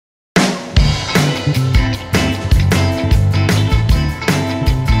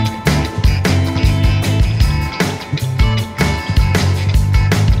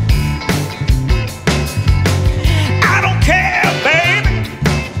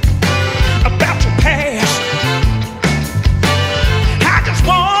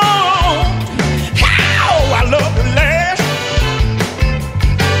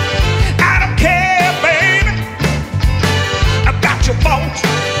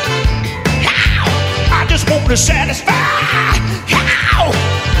to satisfy how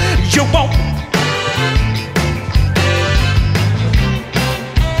you want.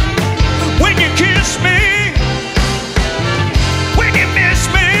 When you kiss me, when you miss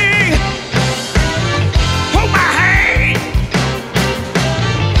me, hold my hand,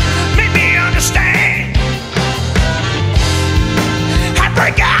 make me understand. I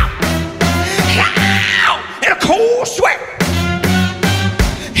break out in a cold sweat.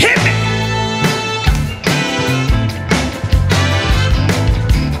 Hit me.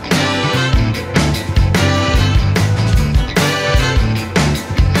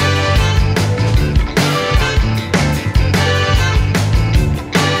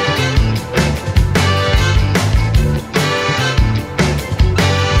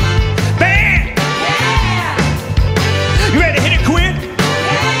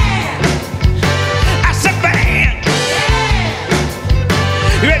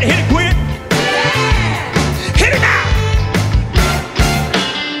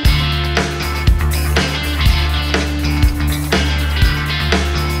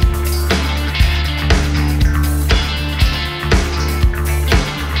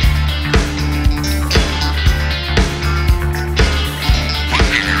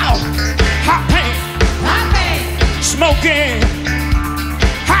 Smoking,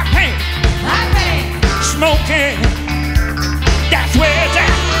 hot paint, smoking, that's where it's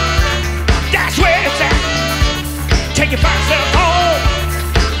at, that's where it's at. Take your fine self home,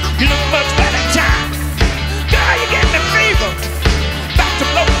 you look much better time. Girl, you get the fever, about to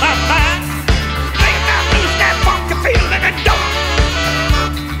blow my mind. Think about losing that funky feeling and don't.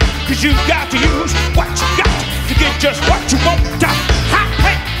 Cause you got to use what you got to get just what you want. Hot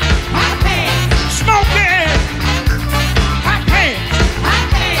paint, smoking.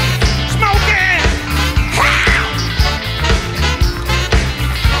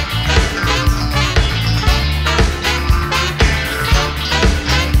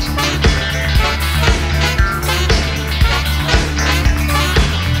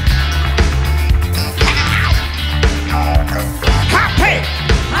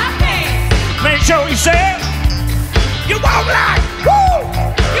 Make sure you say you won't lie. Woo!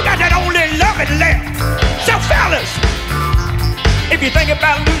 You got that only loving left. So fellas, if you think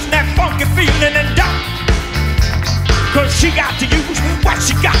about losing that funky feeling and doubt, cause she got to use what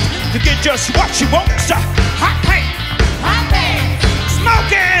she got to get just what she wants. Hot paint,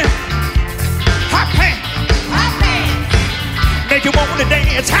 smoking, hot paint, make you want to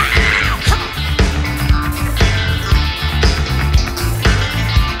dance. Come on.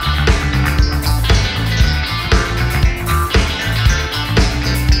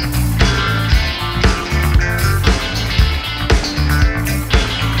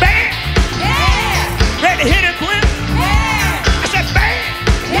 Hit it quick. Yeah. I said bang.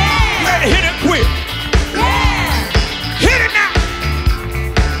 Yeah. Ready to hit it quick. Yeah. Hit it now.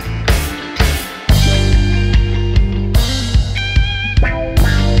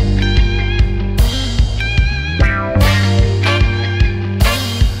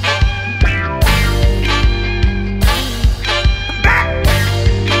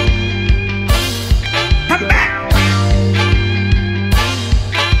 I'm back.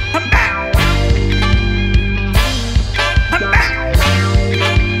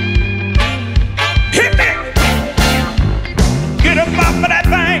 Get up off of that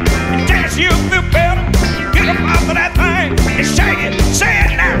thing and dance, you feel better. Get up off of that thing and shake it, say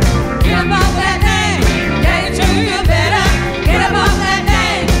it now. Get up off that thing, dance, you feel better. Get up off that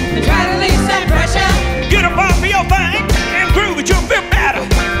thing and try to release that pressure. Get up off of your thing and groove it, you'll feel better.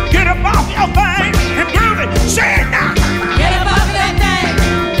 Get up off your thing and groove it, say it now. Get up off that thing,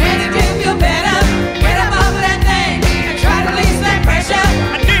 dance, you feel better. Get up off that thing and try to release that pressure.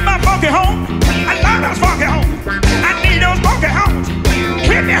 I need my funky home, I love those funky homes. I need those funky homes.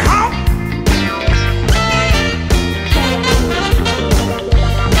 Hit me home.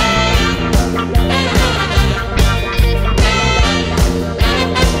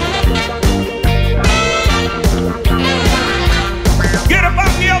 Get up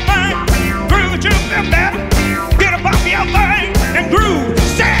off your thing, groove it, you feel better. Get up off your thing and groove,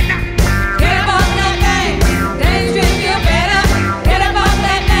 say it now. Get up off that thing, dance, you feel better. Get up off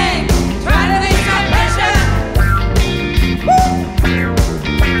that thing, try to release that pressure. Woo!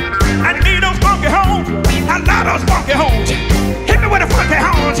 I need those funky homes. I love those funky homes. Hit me with the funky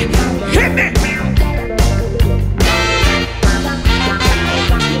homes. Hit me.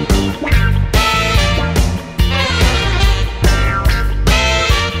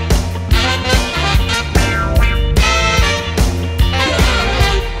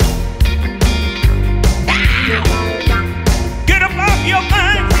 Get up off your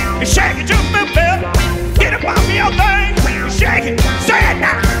thing and shake it, you feel better. Get up Say it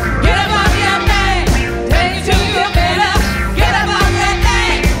now.